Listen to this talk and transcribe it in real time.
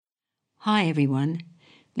Hi everyone.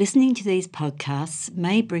 Listening to these podcasts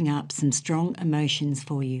may bring up some strong emotions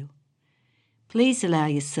for you. Please allow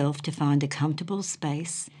yourself to find a comfortable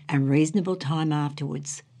space and reasonable time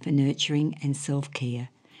afterwards for nurturing and self-care.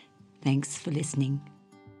 Thanks for listening.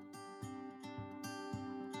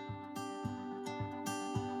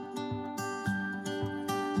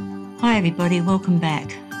 Hi everybody, welcome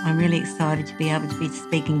back. I'm really excited to be able to be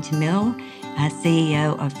speaking to Mel, our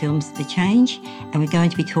CEO of Films for Change, and we're going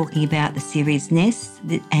to be talking about the series Ness,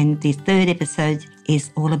 and the third episode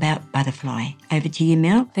is all about butterfly. Over to you,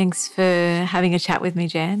 Mel. Thanks for having a chat with me,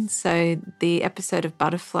 Jan. So the episode of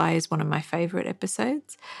Butterfly is one of my favourite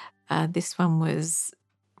episodes. This one was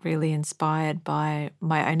really inspired by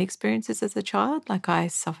my own experiences as a child. Like, I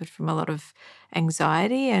suffered from a lot of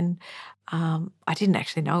anxiety, and I didn't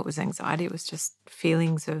actually know it was anxiety. It was just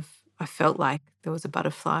feelings of, I felt like there was a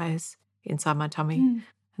butterflies inside my tummy,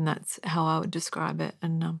 and that's how I would describe it.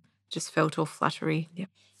 And just felt all fluttery. Yep.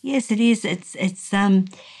 Yes, it is.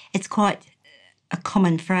 It's quite a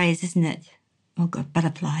common phrase, isn't it? Oh, I've got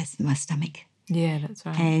butterflies in my stomach. Yeah, that's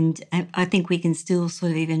right. And I think we can still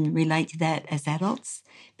sort of even relate to that as adults,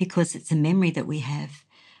 because it's a memory that we have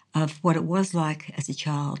of what it was like as a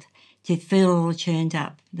child to feel all churned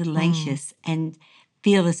up, a little anxious, and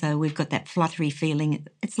feel as though we've got that fluttery feeling.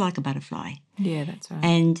 It's like a butterfly. Yeah, that's right.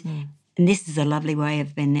 And this is a lovely way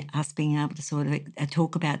of us being able to sort of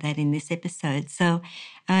talk about that in this episode. So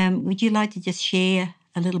would you like to just share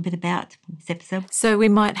a little bit about this episode? So we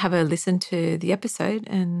might have a listen to the episode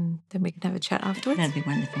and then we can have a chat afterwards. That'd be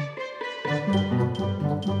wonderful.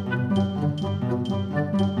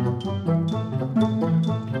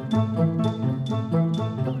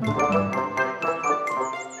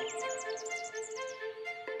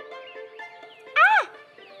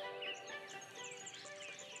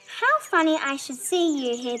 How funny I should see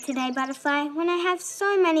you here today, Butterfly, when I have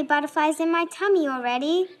so many butterflies in my tummy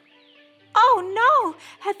already. Oh no!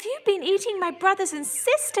 Have you been eating my brothers and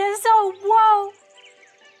sisters? Oh, whoa!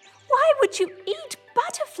 Why would you eat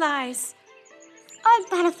butterflies? Oh,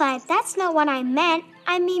 Butterfly, that's not what I meant.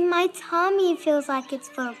 I mean, my tummy feels like it's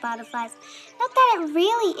full of butterflies. Not that it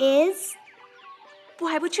really is.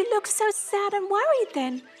 Why would you look so sad and worried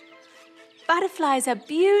then? Butterflies are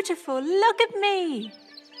beautiful. Look at me.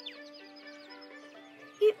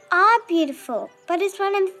 You are beautiful, but it's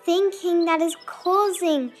what I'm thinking that is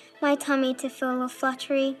causing my tummy to feel all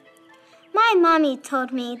fluttery. My mommy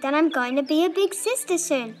told me that I'm going to be a big sister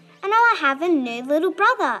soon, and I'll have a new little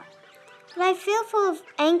brother. But I feel full of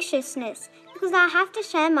anxiousness because I have to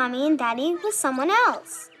share Mummy and Daddy with someone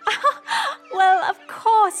else. Well, of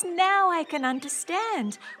course, now I can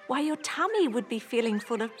understand why your tummy would be feeling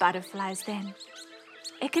full of butterflies then.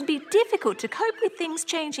 It can be difficult to cope with things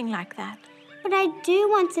changing like that. But I do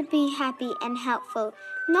want to be happy and helpful,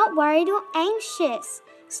 not worried or anxious.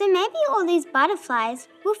 So maybe all these butterflies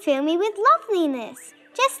will fill me with loveliness,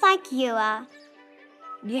 just like you are.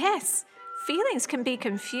 Yes, feelings can be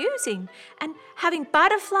confusing, and having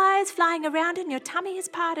butterflies flying around in your tummy is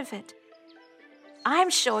part of it.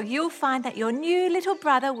 I'm sure you'll find that your new little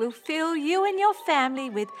brother will fill you and your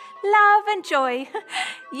family with love and joy.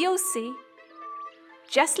 You'll see.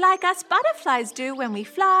 Just like us butterflies do when we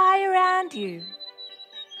fly around you.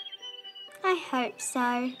 I hope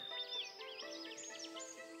so.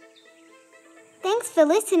 Thanks for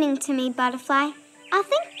listening to me, Butterfly. I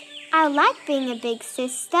think I like being a big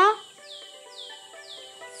sister.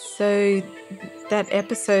 So that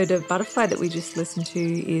episode of Butterfly that we just listened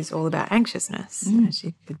to is all about anxiousness, as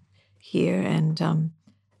you could hear, and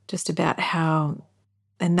just about how,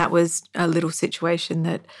 and that was a little situation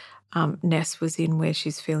that Ness was in where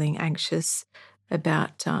she's feeling anxious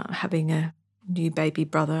about having a new baby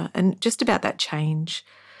brother, and just about that change.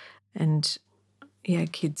 And yeah,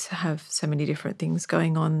 kids have so many different things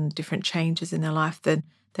going on, different changes in their life, that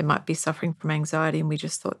they might be suffering from anxiety, and we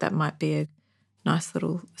just thought that might be a nice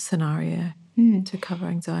little scenario to cover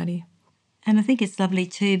anxiety. And I think it's lovely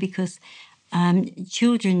too, because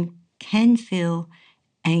children can feel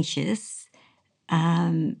anxious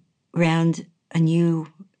around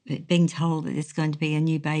being told that there's going to be a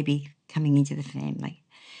new baby coming into the family.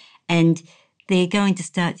 And they're going to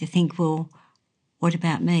start to think, well, what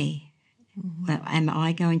about me? Well, am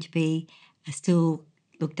I going to be still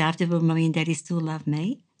looked after? Will Mummy and Daddy still love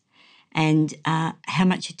me? And how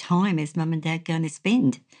much time is Mum and Dad going to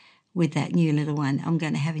spend with that new little one? I'm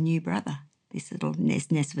going to have a new brother. This little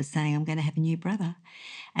Ness was saying, I'm going to have a new brother.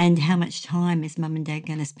 And how much time is Mum and Dad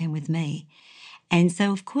going to spend with me? And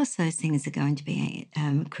so, of course, those things are going to be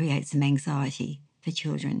create some anxiety for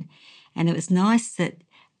children. And it was nice that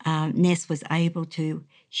Ness was able to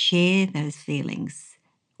share those feelings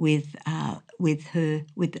with a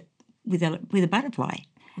butterfly,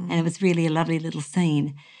 and it was really a lovely little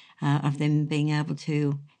scene of them being able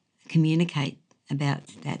to communicate about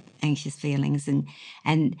that anxious feelings,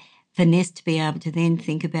 and for Ness to be able to then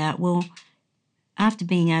think about, well, after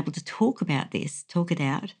being able to talk about this, talk it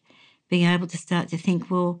out, being able to start to think,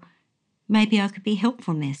 well, maybe I could be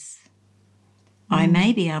helpful in this. I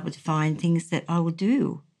may be able to find things that I will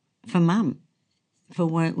do for Mum for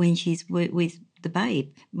when she's with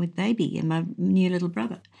baby and my new little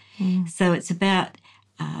brother. So it's about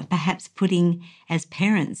perhaps putting, as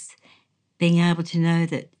parents, being able to know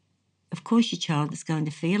that, of course, your child is going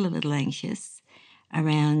to feel a little anxious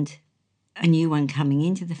around a new one coming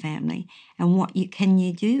into the family, and what can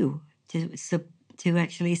you do to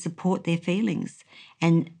actually support their feelings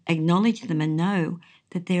and acknowledge them and know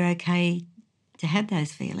that they're okay to have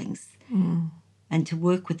those feelings and to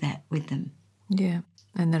work with that with them. Yeah,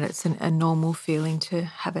 and that it's a normal feeling to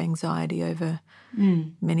have anxiety over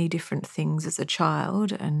many different things as a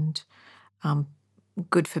child, and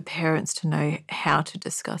good for parents to know how to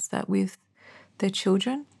discuss that with their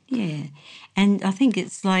children. Yeah, and I think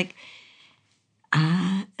it's like,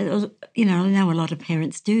 I know a lot of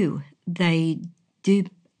parents do. They do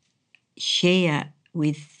share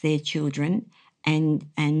with their children and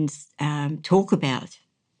talk about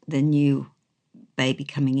the new baby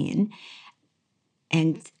coming in,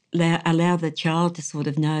 and allow the child to sort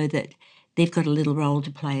of know that they've got a little role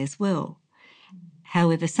to play as well.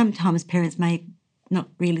 However, sometimes parents may not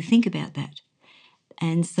really think about that,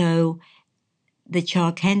 and so the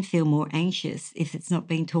child can feel more anxious if it's not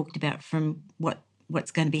being talked about from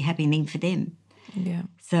what's going to be happening for them. Yeah.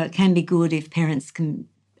 So it can be good if parents can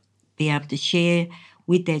be able to share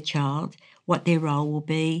with their child what their role will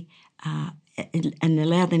be, and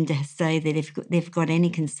allow them to say that if they've got any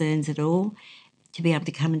concerns at all, to be able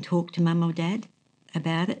to come and talk to Mum or Dad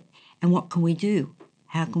about it. And what can we do?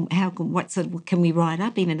 What can we write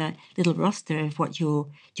up even a little roster of what your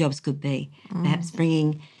jobs could be? Perhaps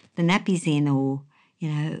bringing the nappies in, or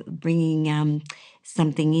bringing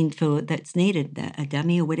something in that's needed, a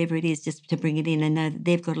dummy or whatever it is, just to bring it in and know that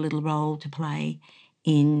they've got a little role to play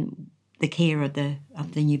in the care of the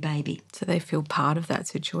new baby. So they feel part of that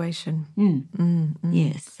situation.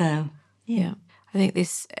 Yes. So Yeah. I think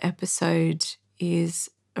this episode is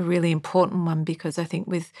a really important one, because I think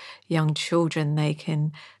with young children, they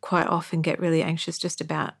can quite often get really anxious just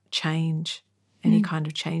about change, any kind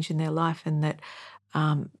of change in their life, and that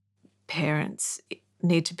parents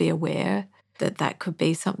need to be aware that that could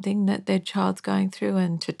be something that their child's going through,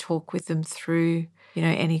 and to talk with them through,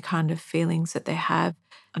 any kind of feelings that they have.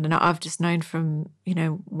 I don't know, I've just known from,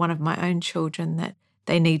 one of my own children that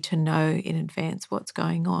they need to know in advance what's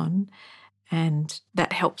going on, and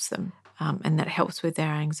that helps them, and that helps with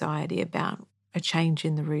their anxiety about a change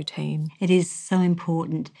in the routine. it is so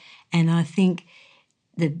important, and I think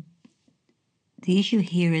the issue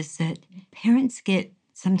here is that parents get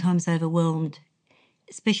sometimes overwhelmed,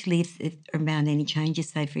 especially if around any changes.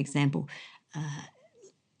 Say, for example,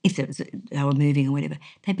 if they were moving or whatever,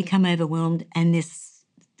 they become overwhelmed, and there's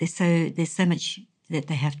so much that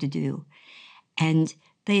they have to do, and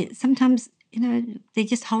they sometimes they're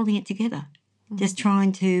just holding it together, just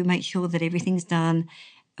trying to make sure that everything's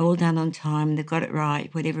all done on time, they've got it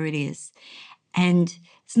right, whatever it is. And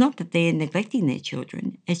it's not that they're neglecting their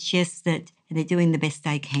children, it's just that they're doing the best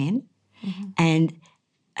they can, and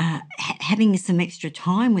having some extra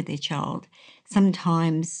time with their child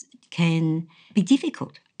sometimes can be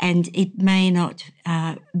difficult, and it may not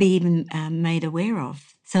be even made aware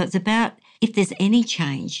of. So it's about, if there's any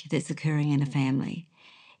change that's occurring in a family,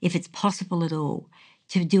 if it's possible at all,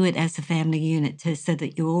 to do it as a family unit, so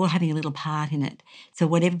that you're all having a little part in it. So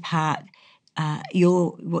whatever part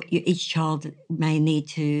each child may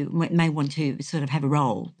want to sort of have a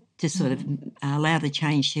role to sort of allow the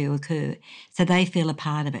change to occur, so they feel a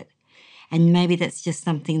part of it. And maybe that's just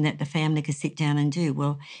something that the family could sit down and do.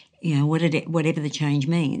 Well, whatever the change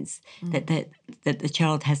means, that the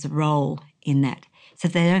child has a role in that, so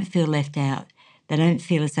they don't feel left out. They don't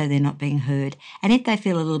feel as though they're not being heard. And if they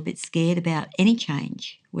feel a little bit scared about any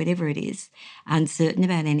change, whatever it is, uncertain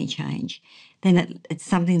about any change, then it's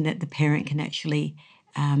something that the parent can actually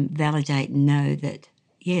validate and know that,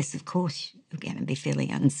 yes, of course you're going to be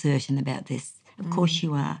feeling uncertain about this. Of course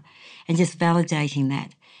you are. And just validating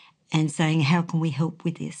that and saying, how can we help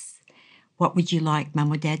with this? What would you like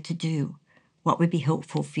Mum or Dad to do? What would be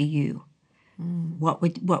helpful for you? What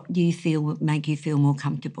do you feel would make you feel more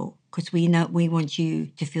comfortable? Because we want you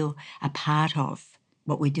to feel a part of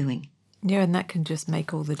what we're doing. Yeah, and that can just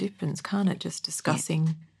make all the difference, can't it? Just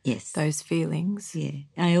discussing those feelings. Yeah.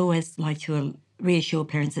 I always like to reassure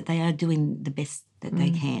parents that they are doing the best that they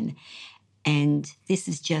can. And this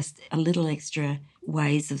is just a little extra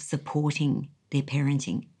ways of supporting their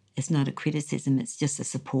parenting. It's not a criticism, it's just a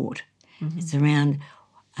support. It's around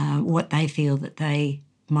what they feel that they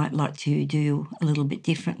might like to do a little bit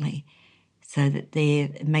differently so that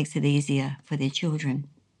it makes it easier for their children.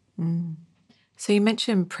 So you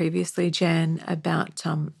mentioned previously, Jan, about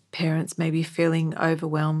parents maybe feeling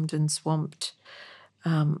overwhelmed and swamped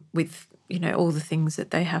with, all the things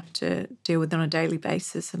that they have to deal with on a daily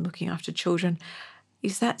basis and looking after children.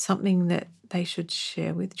 Is that something that they should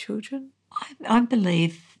share with children? I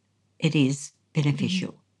believe it is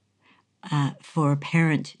beneficial for a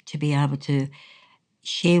parent to be able to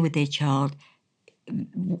share with their child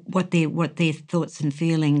what their thoughts and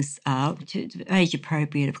feelings are, to age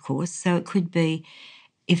appropriate, of course. So it could be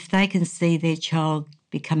if they can see their child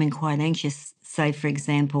becoming quite anxious, say, for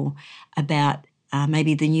example, about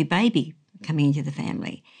maybe the new baby coming into the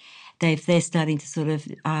family. If they're starting to sort of,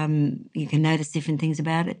 you can notice different things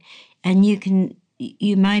about it, and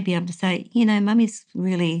you may be able to say, Mummy's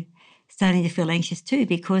really starting to feel anxious too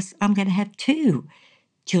because I'm going to have 2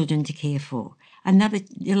 children to care for, another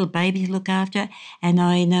little baby to look after, and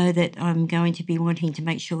I know that I'm going to be wanting to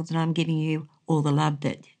make sure that I'm giving you all the love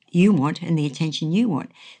that you want and the attention you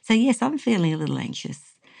want. So yes, I'm feeling a little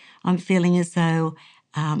anxious. I'm feeling as though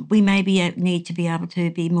we maybe need to be able to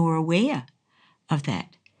be more aware of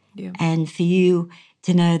that. Yeah. And for you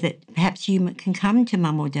to know that perhaps you can come to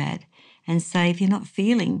mum or dad and say, if you're not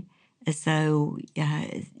feeling as though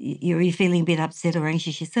you're feeling a bit upset or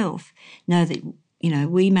anxious yourself, know that,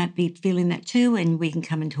 we might be feeling that too and we can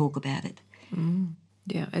come and talk about it.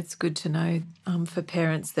 Yeah, it's good to know for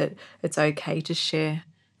parents that it's okay to share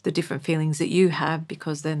the different feelings that you have,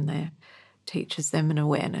 because then that teaches them an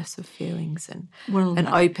awareness of feelings and an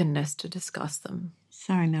openness to discuss them.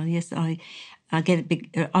 Sorry, Mel. Yes, I get a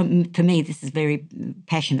big. For me, this is a very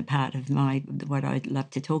passionate part of what I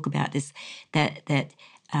love to talk about. Is that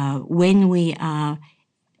when we are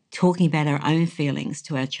talking about our own feelings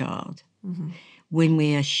to our child, when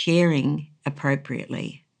we are sharing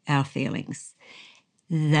appropriately our feelings,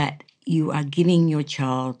 that you are giving your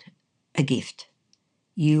child a gift.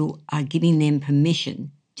 You are giving them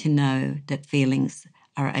permission to know that feelings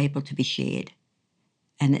are able to be shared,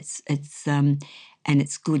 and it's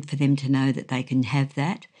good for them to know that they can have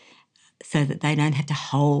that, so that they don't have to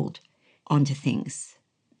hold onto things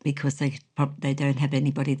because they don't have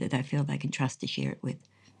anybody that they feel they can trust to share it with.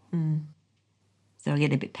 So I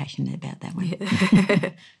get a bit passionate about that one.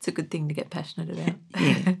 Yeah. It's a good thing to get passionate about.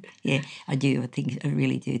 Yeah, I do. I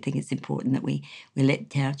really do think it's important that we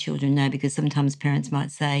let our children know, because sometimes parents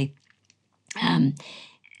might say,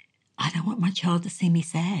 I don't want my child to see me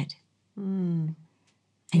sad. And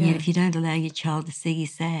yet if you don't allow your child to see you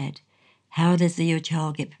sad, how does your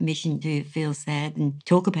child get permission to feel sad and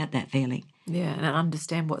talk about that feeling? Yeah, and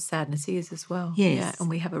understand what sadness is as well. Yes. Yeah, and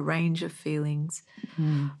we have a range of feelings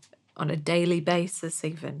on a daily basis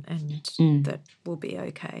even, and that will be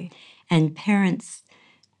okay. And parents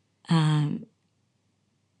the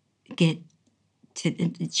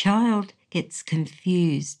child gets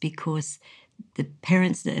confused because the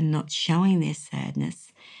parents that are not showing their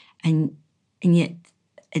sadness and yet,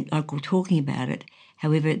 like we're talking about it,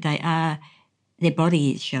 however, their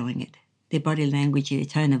body is showing it. Their body language, their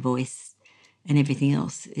tone of voice and everything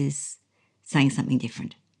else is saying something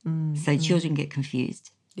different. So children get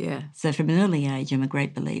confused. Yeah. So from an early age, I'm a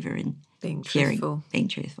great believer in Being sharing, truthful. being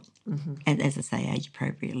truthful. And as I say, age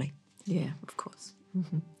appropriately. Yeah, of course.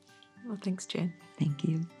 Well, thanks, Jen. Thank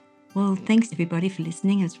you. Well, thanks everybody for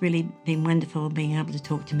listening. It's really been wonderful being able to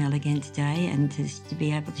talk to Mel again today and to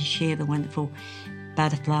be able to share the wonderful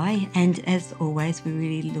butterfly. And as always, we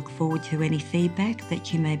really look forward to any feedback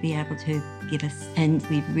that you may be able to give us. And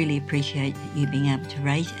we really appreciate you being able to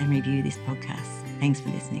rate and review this podcast. Thanks for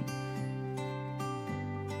listening.